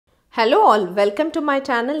Hello all, welcome to my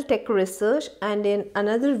channel Tech Research, and in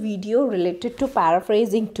another video related to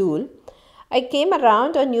paraphrasing tool. I came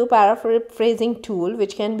around a new paraphrasing tool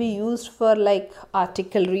which can be used for like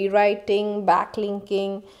article rewriting,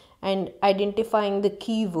 backlinking and identifying the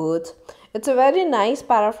keywords. It's a very nice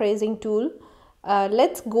paraphrasing tool.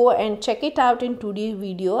 Let's go and check it out in today's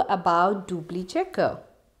video about Duplichecker.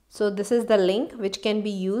 So this is the link which can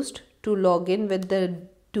be used to log in with the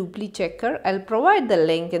Duplichecker. I'll provide the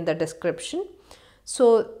link in the description.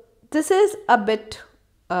 So this is a bit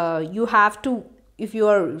you have to, if you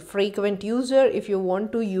are a frequent user, if you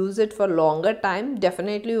want to use it for longer time,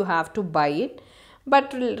 definitely you have to buy it.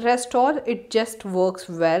 But rest all, it just works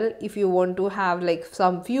well if you want to have like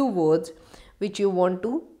some few words which you want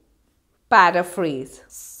to paraphrase.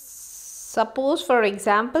 Suppose for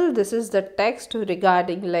example this is the text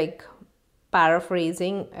regarding like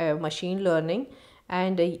paraphrasing machine learning,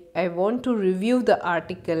 and I want to review the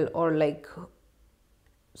article or like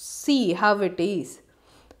see how it is.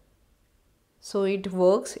 So it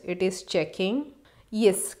works, it is checking.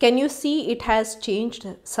 Yes, can you see it has changed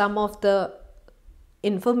some of the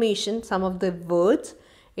information, some of the words.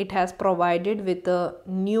 It has provided with the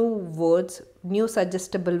new words, new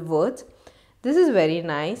suggestible words. This is very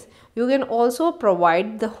nice. You can also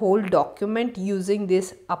provide the whole document using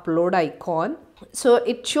this upload icon. So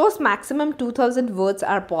it shows maximum 2000 words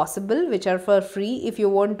are possible, which are for free. If you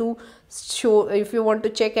want to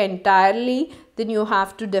check entirely, then you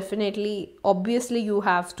have to definitely, obviously you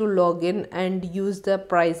have to log in and use the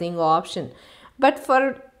pricing option. But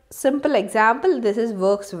for simple example, this is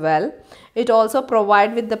works well. It also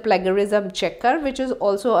provide with the plagiarism checker, which is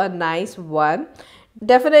also a nice one.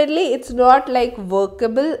 Definitely it's not like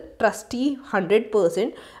workable, trusty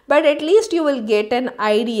 100%, but at least you will get an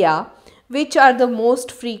idea which are the most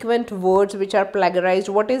frequent words which are plagiarized,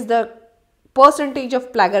 what is the percentage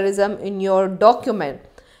of plagiarism in your document.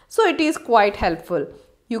 So it is quite helpful.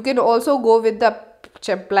 You can also go with the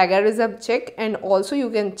plagiarism check, and also you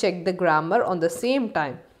can check the grammar on the same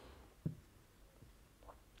time.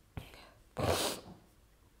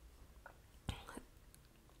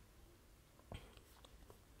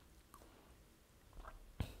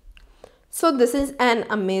 So this is an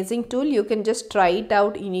amazing tool. You can just try it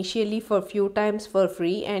out initially for a few times for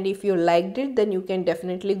free, and if you liked it, then you can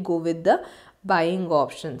definitely go with the buying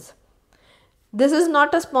options. This is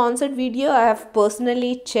not a sponsored video. I have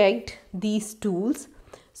personally checked these tools,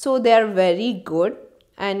 so they are very good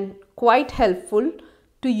and quite helpful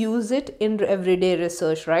to use it in everyday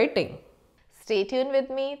research writing. Stay tuned with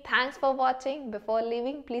me. Thanks for watching. Before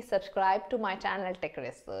leaving, please subscribe to my channel Tech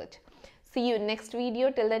Research. See you next video.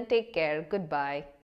 Till then, take care. Goodbye.